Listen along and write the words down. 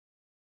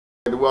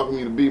welcome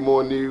you to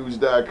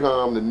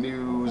BeMoreNews.com, the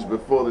news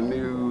before the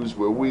news,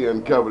 where we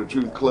uncover the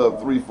Truth Club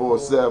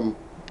 347.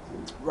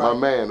 Right. My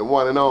man, the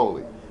one and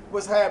only.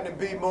 What's happening,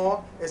 B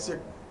More? It's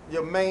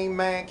your main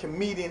man,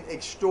 comedian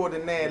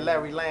extraordinaire,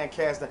 Larry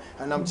Lancaster,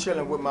 and I'm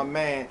chilling with my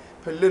man,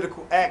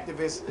 political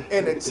activist,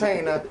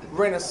 entertainer,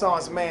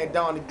 Renaissance man,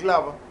 Donnie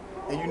Glover.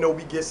 And you know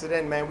we gets it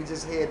in, man. We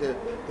just here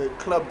at the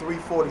Club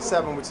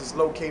 347, which is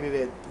located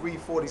at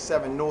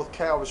 347 North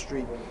Calvert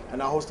Street.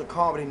 And I host a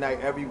comedy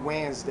night every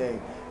Wednesday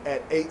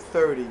at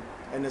 8:30.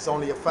 And it's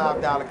only a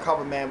 $5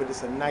 cover, man, but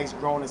it's a nice,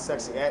 grown and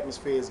sexy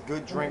atmosphere. It's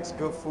good drinks,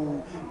 good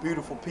food,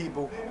 beautiful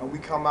people, and we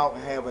come out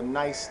and have a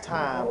nice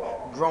time,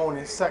 grown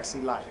and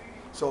sexy life.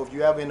 So if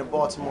you ever in the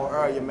Baltimore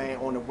area, man,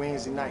 on a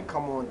Wednesday night,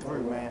 come on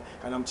through, man.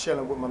 And I'm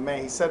chilling with my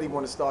man. He said he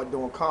want to start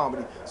doing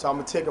comedy, so I'm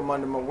going to take him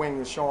under my wing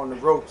and show him the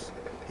ropes.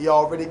 He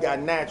already got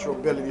natural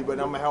ability, but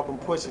I'm going to help him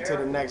push it to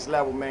the next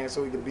level, man,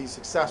 so he can be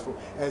successful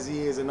as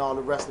he is in all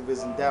the rest of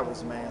his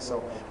endeavors, man.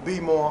 So be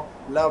more,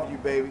 love you,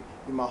 baby.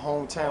 You're my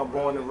hometown,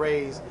 born and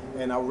raised,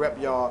 and I rep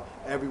y'all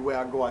everywhere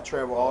I go. I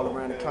travel all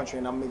around the country,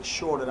 and I make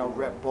sure that I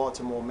rep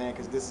Baltimore, man,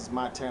 because this is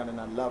my town,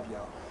 and I love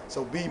y'all.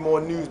 So be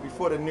more news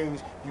before the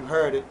news. You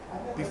heard it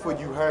before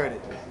you heard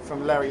it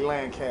from Larry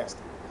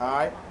Lancaster, all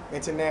right?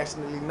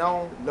 Internationally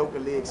known,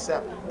 locally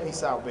accepted.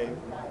 Peace out, baby.